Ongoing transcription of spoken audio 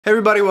Hey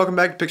everybody, welcome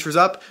back to Pictures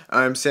Up.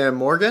 I'm Sam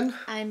Morgan.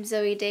 I'm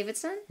Zoe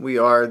Davidson. We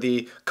are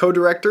the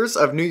co-directors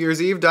of New Year's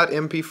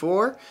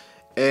Eve.mp4,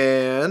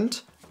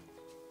 and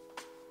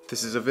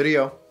this is a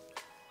video.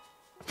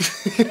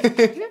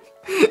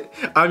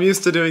 I'm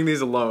used to doing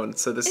these alone,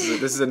 so this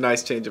is a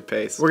nice change of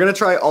pace. We're gonna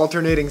try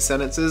alternating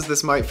sentences.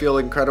 This might feel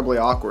incredibly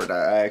awkward.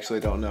 I actually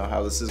don't know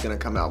how this is gonna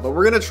come out, but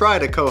we're gonna try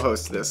to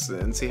co-host this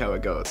and see how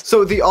it goes.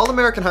 So the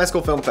All-American High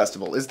School Film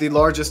Festival is the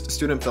largest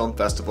student film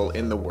festival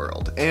in the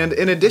world. And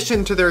in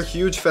addition to their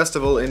huge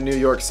festival in New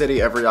York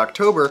City every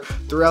October,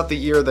 throughout the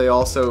year they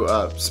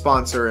also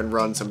sponsor and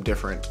run some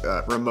different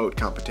remote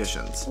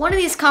competitions. One of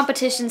these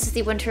competitions is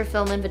the Winter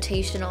Film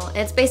Invitational.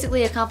 It's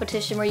basically a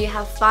competition where you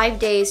have 5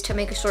 days to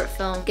make a short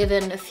film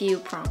given a few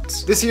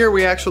prompts. This year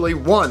we actually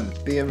won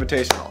the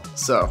Invitational,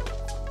 so.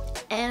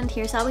 And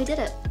here's how we did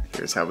it.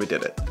 Here's how we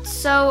did it.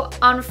 So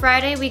on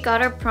Friday we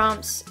got our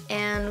prompts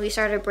and we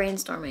started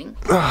brainstorming.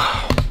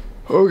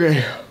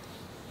 Okay.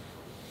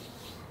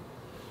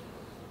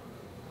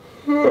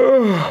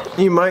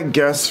 You might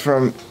guess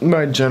from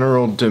my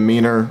general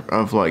demeanor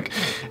of like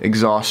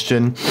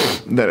exhaustion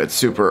that it's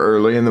super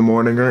early in the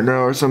morning right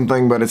now or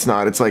something, but it's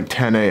not. It's like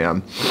 10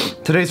 a.m.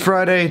 Today's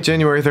Friday,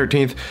 January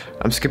 13th.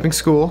 I'm skipping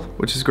school,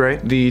 which is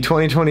great. The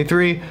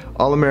 2023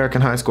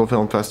 All-American High School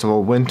Film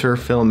Festival Winter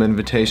Film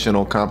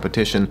Invitational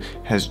Competition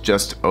has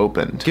just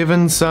opened.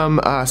 Given some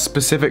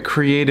specific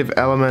creative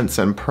elements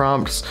and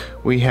prompts,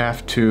 we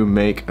have to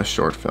make a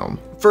short film.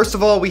 First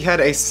of all, we had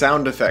a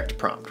sound effect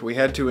prompt. We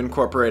had to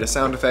incorporate a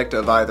sound effect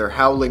of either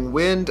howling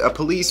wind, a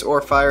police or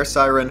fire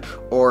siren,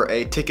 or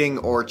a ticking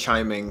or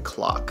chiming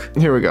clock.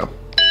 Here we go.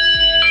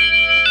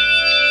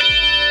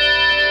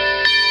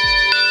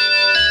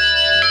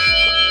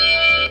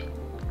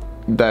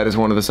 That is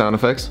one of the sound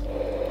effects.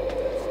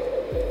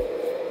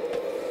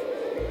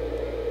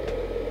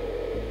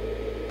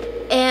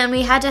 And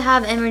we had to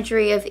have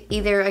imagery of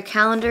either a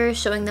calendar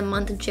showing the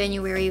month of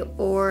January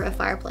or a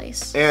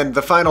fireplace. And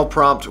the final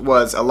prompt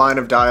was a line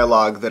of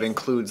dialogue that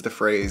includes the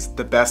phrase,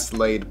 "the best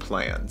laid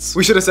plans."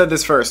 We should have said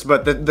this first,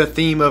 but the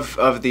theme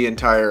of the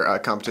entire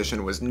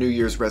competition was New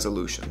Year's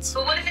resolutions.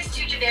 But what if it's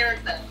too generic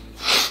though?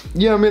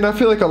 Yeah, I mean, I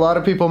feel like a lot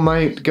of people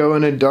might go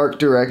in a dark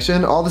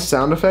direction. All the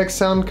sound effects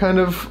sound kind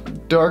of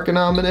dark and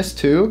ominous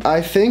too. I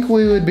think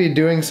we would be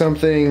doing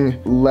something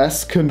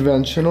less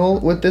conventional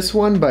with this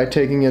one by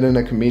taking it in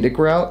a comedic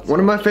route. One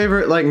of my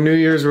favorite like New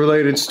Year's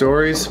related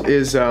stories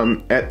is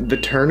at the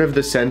turn of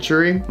the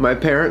century, my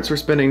parents were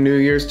spending New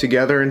Year's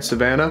together in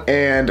Savannah,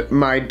 and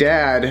my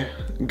dad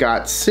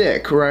got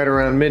sick right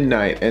around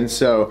midnight, and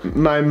so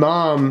my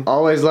mom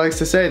always likes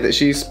to say that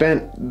she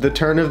spent the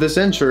turn of the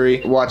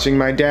century watching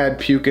my dad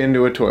puke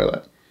into a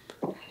toilet.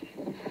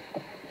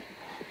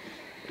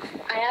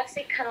 I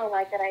actually kind of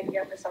like that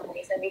idea for some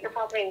reason. We could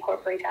probably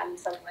incorporate that in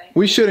some way.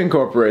 We should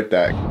incorporate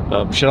that.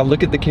 Should I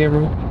look at the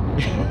camera?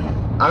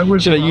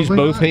 Should I use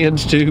both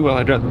hands too while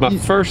I drive? My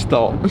first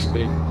thought would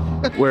be.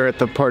 We're at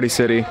the Party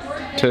City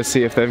to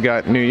see if they've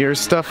got New Year's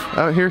stuff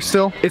out here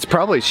still. It's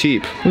probably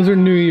cheap. Those are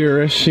New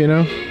Year-ish, you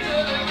know?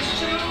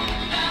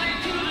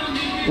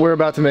 We're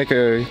about to make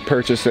a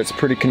purchase that's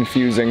pretty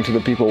confusing to the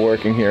people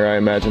working here, I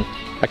imagine.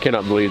 I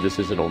cannot believe this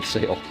isn't on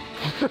sale.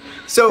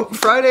 So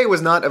Friday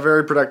was not a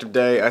very productive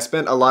day. I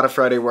spent a lot of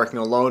Friday working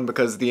alone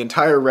because the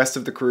entire rest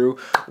of the crew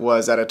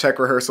was at a tech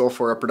rehearsal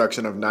for a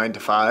production of 9 to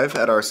 5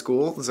 at our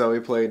school. Zoe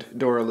played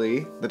Dora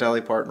Lee, the Dolly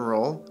Parton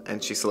role,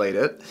 and she slayed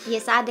it.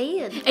 Yes, I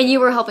did. And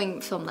you were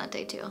helping film that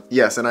day too.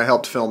 Yes, and I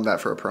helped film that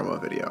for a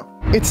promo video.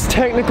 It's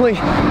technically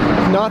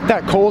not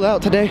that cold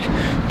out today,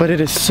 but it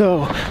is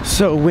so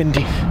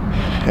windy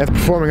at the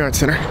Performing Arts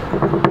Center.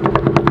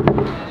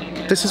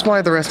 This is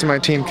why the rest of my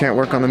team can't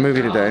work on the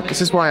movie today.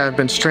 This is why I've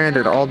been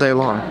stranded all day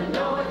long.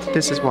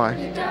 This is why.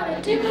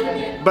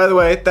 By the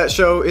way, that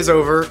show is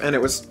over and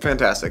it was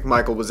fantastic.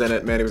 Michael was in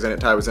it, Mandy was in it,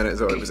 Ty was in it,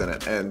 Zoe was in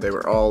it, and they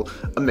were all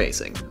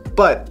amazing.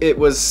 But it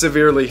was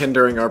severely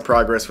hindering our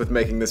progress with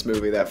making this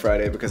movie that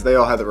Friday because they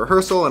all had the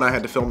rehearsal and I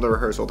had to film the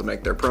rehearsal to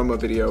make their promo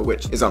video,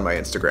 which is on my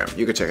Instagram.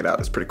 You can check it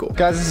out, it's pretty cool.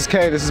 Guys, this is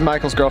Kay, this is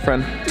Michael's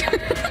girlfriend.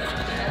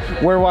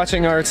 We're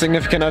watching our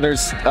significant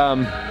others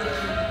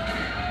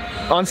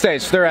on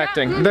stage. They're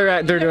acting.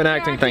 They're doing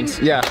acting things.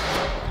 Yeah.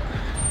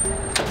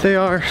 They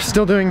are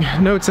still doing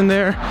notes in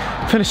there,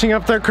 finishing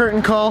up their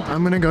curtain call.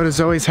 I'm gonna go to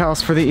Zoe's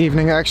house for the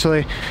evening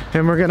actually,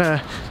 and we're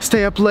gonna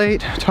stay up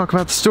late, talk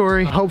about the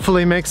story,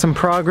 hopefully make some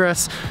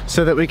progress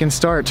so that we can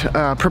start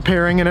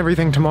preparing and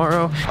everything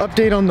tomorrow.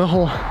 Update on the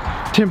whole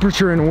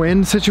temperature and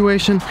wind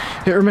situation.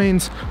 It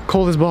remains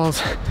cold as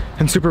balls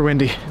and super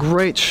windy.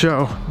 Great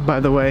show,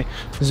 by the way.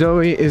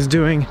 Zoe is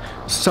doing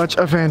such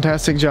a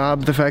fantastic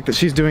job. The fact that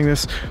she's doing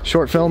this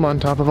short film on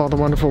top of all the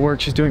wonderful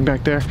work she's doing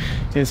back there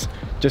is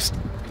just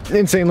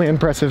insanely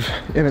impressive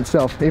in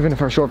itself, even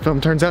if our short film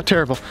turns out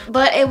terrible.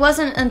 But it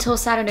wasn't until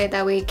Saturday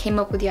that we came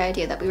up with the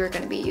idea that we were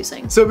going to be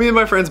using. So me and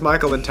my friends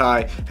Michael and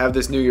Ty have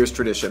this New Year's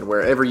tradition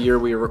where every year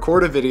we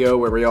record a video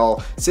where we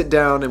all sit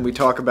down and we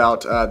talk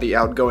about the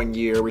outgoing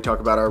year, we talk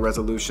about our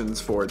resolutions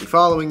for the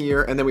following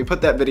year, and then we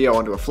put that video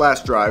onto a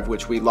flash drive,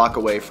 which we lock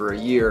away for a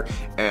year,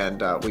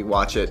 and we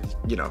watch it,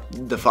 you know,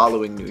 the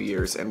following New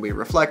Year's, and we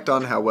reflect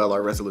on how well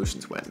our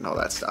resolutions went and all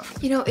that stuff.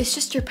 You know, it's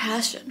just your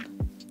passion.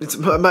 It's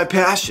my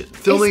passion.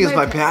 Filming is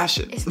my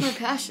passion. It's my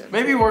passion.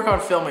 Maybe work on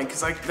filming,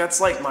 because like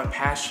that's like my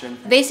passion.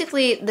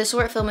 Basically, the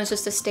short film is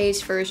just a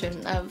staged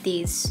version of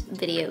these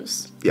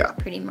videos. Yeah.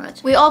 Pretty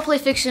much. We all play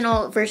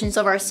fictional versions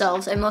of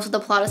ourselves, and most of the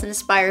plot is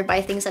inspired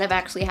by things that have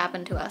actually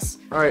happened to us.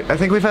 Alright, I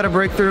think we've had a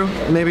breakthrough.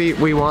 Maybe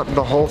we want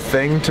the whole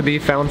thing to be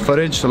found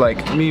footage. So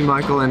like me,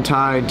 Michael, and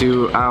Ty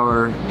do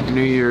our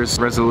New Year's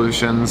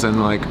resolutions and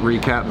like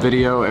recap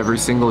video every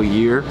single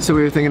year. So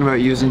we were thinking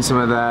about using some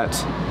of that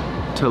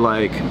to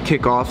like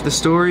kick off the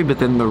story, but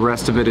then the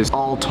rest of it is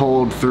all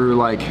told through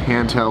like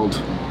handheld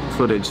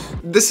footage.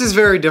 This is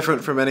very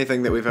different from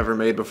anything that we've ever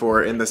made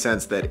before in the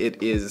sense that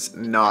it is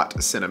not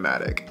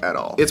cinematic at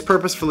all. It's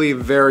purposefully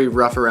very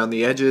rough around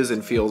the edges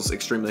and feels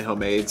extremely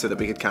homemade so that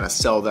we could kind of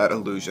sell that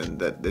illusion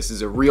that this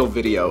is a real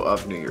video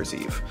of New Year's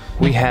Eve.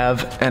 We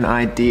have an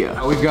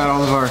idea. We've got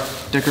all of our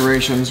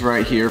decorations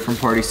right here from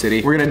Party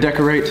City. We're gonna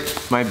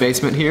decorate my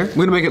basement here.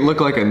 We're gonna make it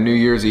look like a New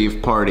Year's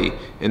Eve party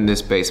in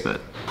this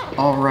basement.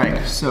 All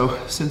right, so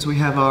since we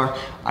have our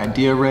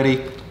idea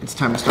ready, it's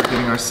time to start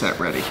getting our set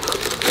ready.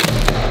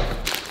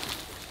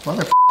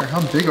 Motherfucker,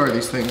 how big are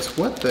these things?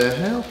 What the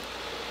hell?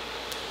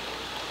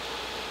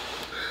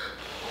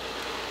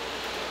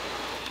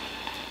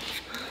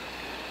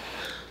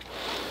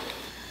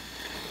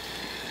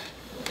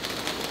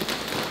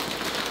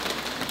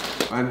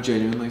 I'm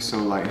genuinely so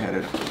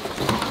lightheaded.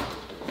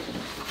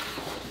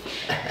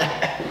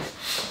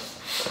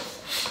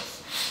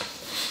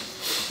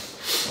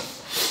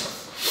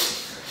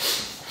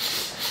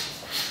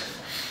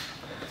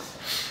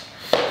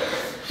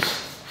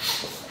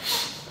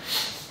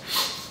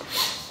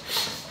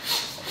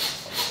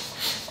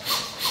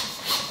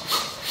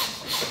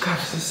 God,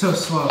 this is so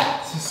slow.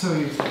 This is so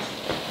useless.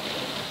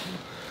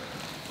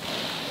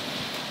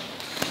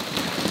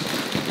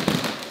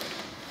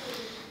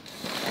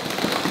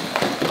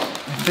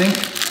 I think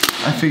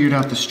I figured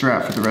out the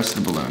strap for the rest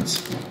of the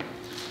balloons.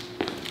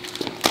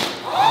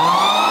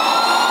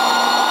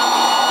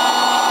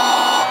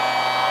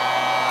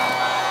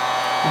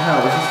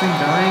 Wow, is this thing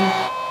dying?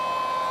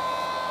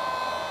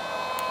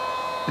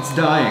 It's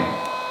dying.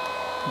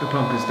 The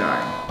pump is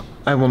dying.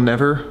 I will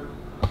never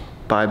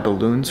buy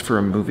balloons for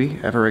a movie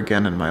ever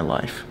again in my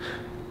life.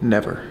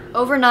 Never.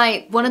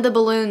 Overnight, one of the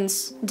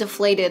balloons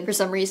deflated for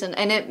some reason,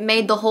 and it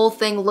made the whole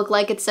thing look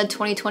like it said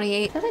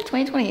 2028. Is that like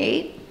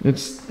 2028?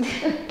 It's...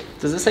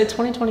 Does it say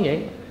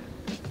 2028?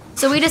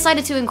 So we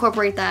decided to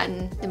incorporate that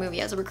in the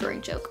movie as a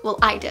recurring joke. Well,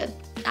 I did,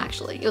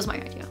 actually. It was my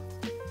idea.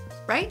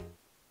 Right?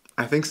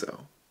 I think so.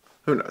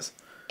 Who knows?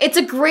 It's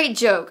a great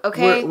joke,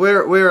 okay?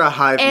 We're a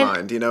hive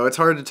mind, you know? It's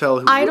hard to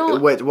tell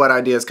what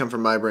ideas come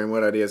from my brain,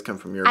 what ideas come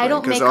from your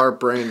brain, because our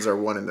brains are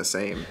one and the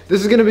same.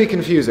 This is gonna be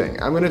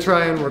confusing. I'm gonna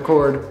try and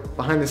record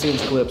behind the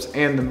scenes clips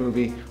and the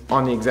movie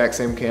on the exact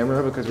same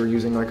camera because we're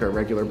using like a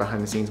regular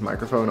behind the scenes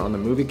microphone on the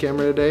movie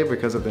camera today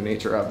because of the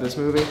nature of this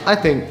movie. I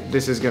think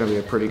this is gonna be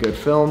a pretty good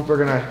film.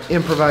 We're gonna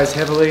improvise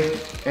heavily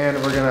and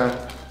we're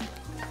gonna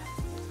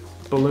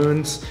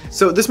balloons.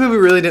 So this movie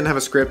really didn't have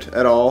a script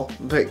at all,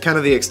 but kind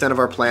of the extent of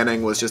our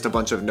planning was just a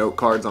bunch of note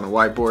cards on a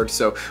whiteboard.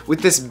 So with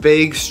this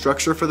vague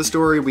structure for the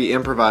story, we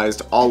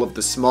improvised all of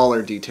the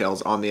smaller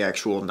details on the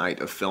actual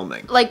night of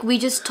filming. Like, we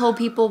just told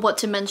people what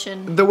to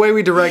mention. The way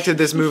we directed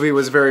this movie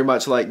was very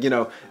much like, you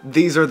know,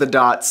 these are the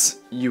dots,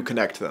 you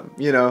connect them.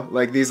 You know,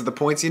 like these are the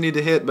points you need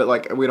to hit, but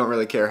like we don't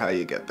really care how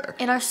you get there.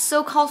 And our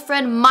so-called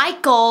friend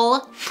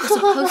Michael was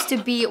supposed to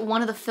be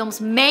one of the film's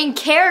main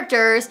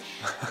characters,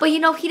 but you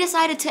know, he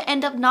decided to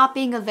end up not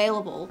being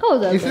available. Oh,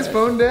 that's Is his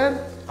phone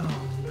dead? Oh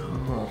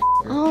no.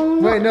 Oh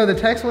no. Wait, no, the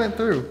text went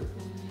through.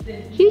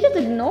 He's just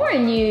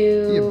ignoring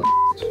you.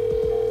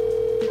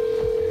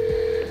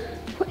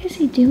 What is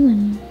he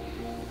doing?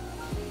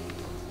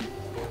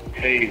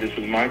 Hey, this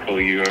is Michael.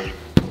 You are...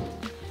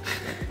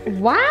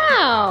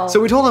 Wow. So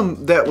we told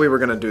him that we were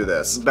gonna do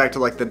this. Back to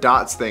like the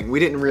dots thing. We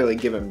didn't really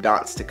give him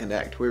dots to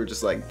connect. We were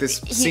just like, this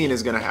scene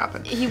is gonna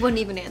happen. He wouldn't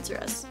even answer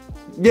us.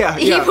 Yeah.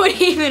 He wouldn't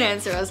even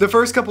answer us. The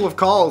first couple of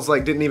calls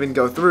like didn't even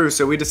go through,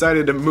 so we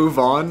decided to move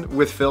on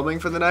with filming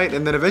for the night,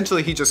 and then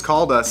eventually he just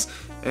called us,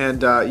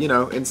 and you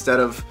know,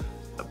 instead of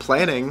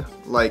planning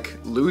like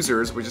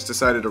losers, we just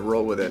decided to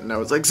roll with it, and I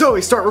was like,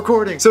 Zoe, start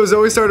recording! So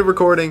Zoe started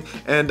recording,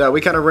 and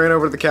we kind of ran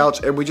over to the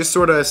couch, and we just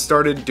sort of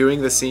started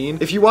doing the scene.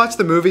 If you watch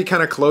the movie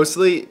kind of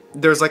closely,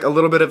 there's like a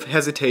little bit of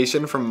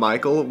hesitation from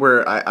Michael,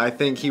 where I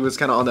think he was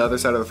kind of on the other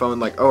side of the phone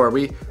like, oh, are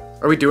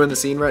we doing the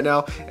scene right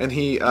now? And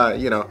he,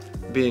 you know,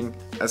 being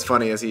as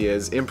funny as he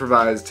is,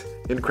 improvised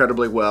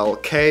incredibly well.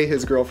 Kay,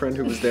 his girlfriend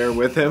who was there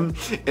with him,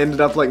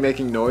 ended up like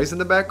making noise in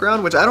the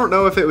background, which I don't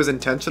know if it was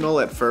intentional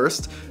at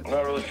first. I'm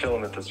not really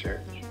feeling it this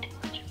year.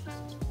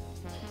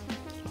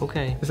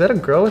 Okay. Is that a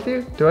girl with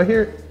you? Do I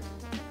hear it?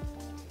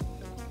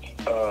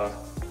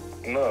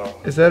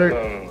 No. Is that her?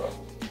 No.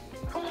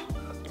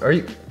 Are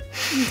you?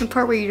 The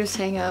part where you just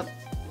hang up.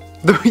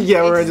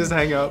 Yeah, where I just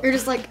hang up. You're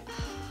just like.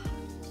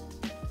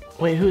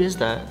 Wait, who is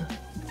that?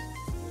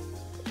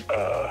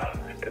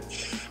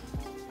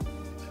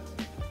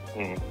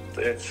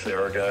 It's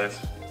Sarah, guys.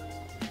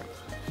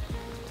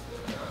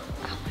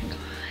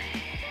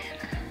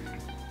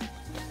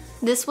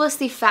 This was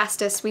the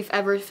fastest we've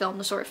ever filmed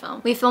a short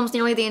film. We filmed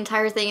nearly the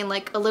entire thing in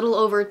like a little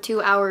over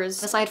 2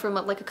 hours, aside from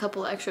like a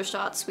couple extra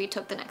shots we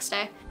took the next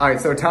day. All right,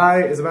 so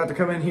Ty is about to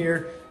come in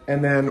here,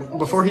 and then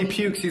before he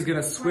pukes, he's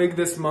gonna swig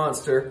this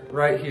monster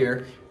right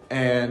here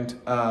and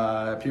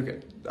puke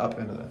it up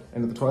into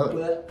the toilet.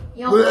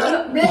 3, 2,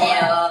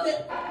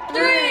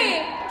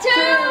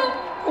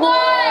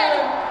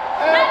 1.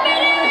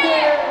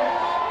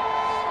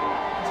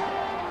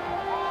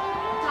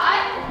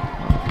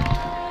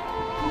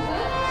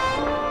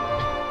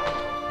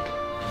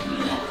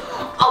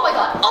 Oh my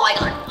god, oh my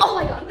god, oh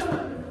my god.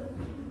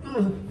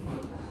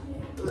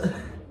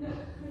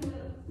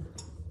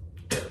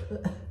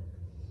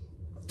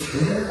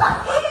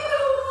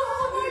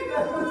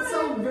 So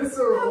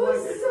visceral.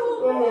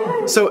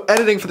 So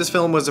editing for this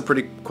film was a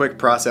pretty quick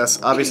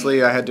process.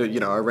 Obviously, I had to,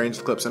 arrange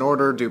the clips in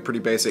order, do pretty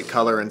basic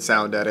color and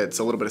sound edits,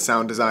 a little bit of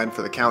sound design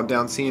for the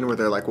countdown scene where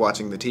they're like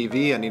watching the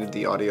TV. I needed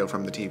the audio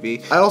from the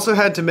TV. I also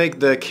had to make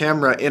the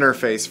camera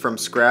interface from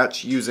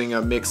scratch using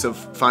a mix of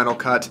Final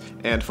Cut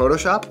and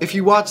Photoshop. If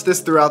you watch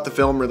this throughout the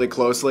film really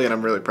closely, and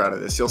I'm really proud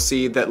of this, you'll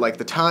see that like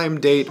the time,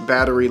 date,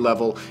 battery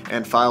level,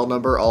 and file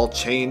number all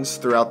change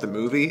throughout the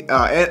movie.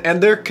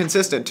 And they're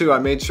consistent too. I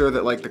made sure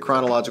that like the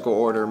chronological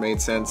order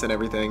made sense and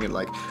everything, and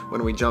like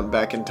when we jump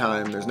back in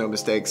time, there's no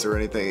mistakes or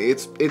anything.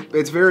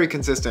 It's very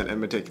consistent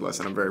and meticulous,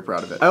 and I'm very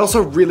proud of it. I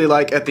also really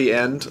like at the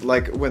end,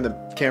 like when the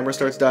camera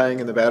starts dying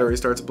and the battery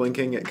starts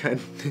blinking, it kind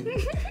of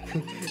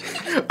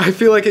I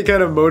feel like it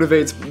kind of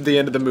motivates the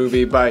end of the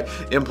movie by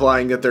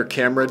implying that their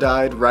camera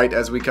died right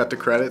as we cut to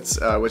credits,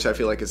 which I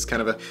feel like is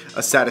kind of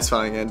a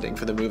satisfying ending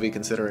for the movie,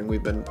 considering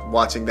we've been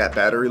watching that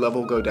battery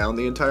level go down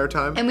the entire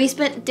time. And we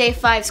spent day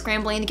 5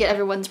 scrambling to get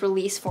everyone's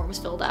release forms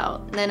filled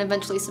out, and then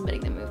eventually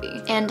submitting the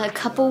movie. And a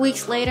couple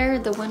weeks later,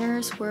 the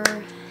winners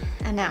were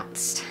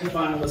announced. The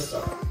finalists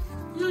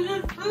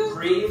are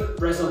Brave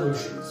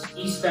Resolutions,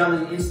 East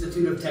Valley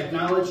Institute of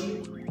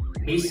Technology,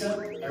 Mesa,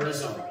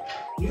 Arizona.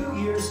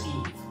 New Year's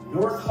Eve,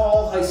 North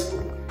Hall High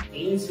School,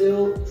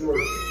 Gainesville,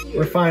 Georgia.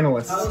 We're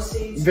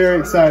finalists. Very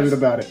excited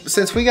about it.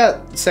 Since we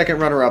got second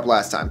runner-up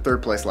last time,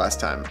 third place last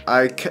time,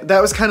 that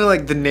was kind of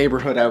like the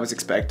neighborhood I was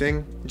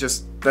expecting.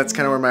 Just, that's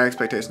kind of where my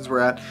expectations were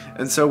at.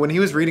 And so when he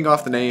was reading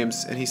off the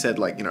names and he said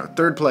like,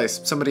 third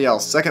place, somebody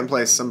else, second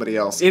place, somebody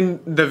else. In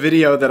the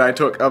video that I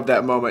took of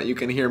that moment, you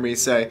can hear me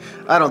say,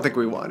 I don't think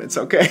we won, it's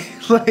okay.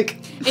 You're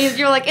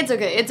like, it's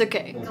okay, it's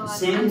okay.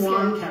 San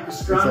Juan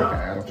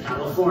Capistrano,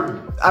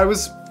 California. I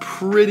was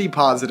pretty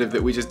positive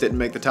that we just didn't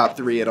make the top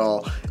 3 at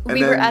all. And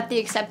we were at the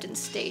acceptance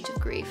stage of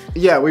grief.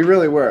 Yeah, we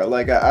really were.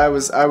 Like, I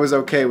was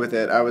okay with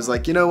it. I was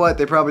like, you know what?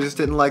 They probably just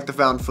didn't like the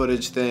found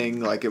footage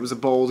thing. Like, it was a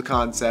bold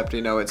concept.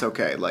 It's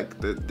okay. Like,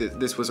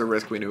 this was a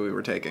risk we knew we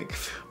were taking.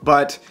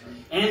 But...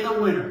 And the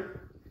winner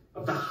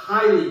of the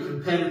highly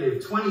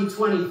competitive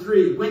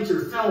 2023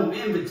 Winter Film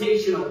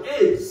Invitational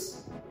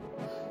is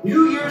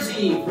New Year's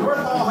Eve, North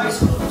Hall High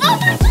School.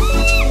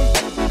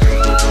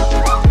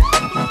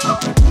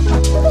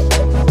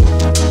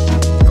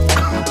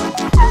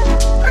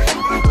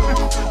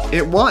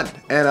 It won,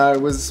 and I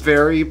was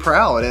very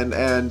proud,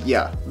 and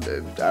yeah,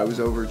 I was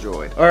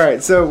overjoyed. All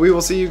right, so we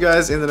will see you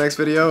guys in the next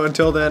video.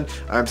 Until then,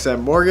 I'm Sam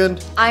Morgan.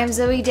 I'm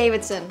Zoe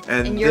Davidson.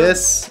 And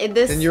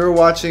you're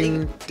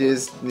watching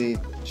Disney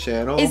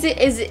Channel. Is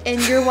it,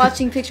 and you're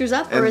watching Pictures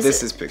Up? Or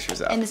this is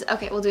Pictures Up. And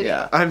okay, we'll do it.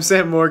 Yeah, I'm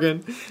Sam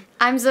Morgan.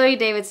 I'm Zoe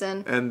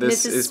Davidson. And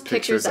this is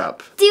Pictures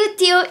Up. Do.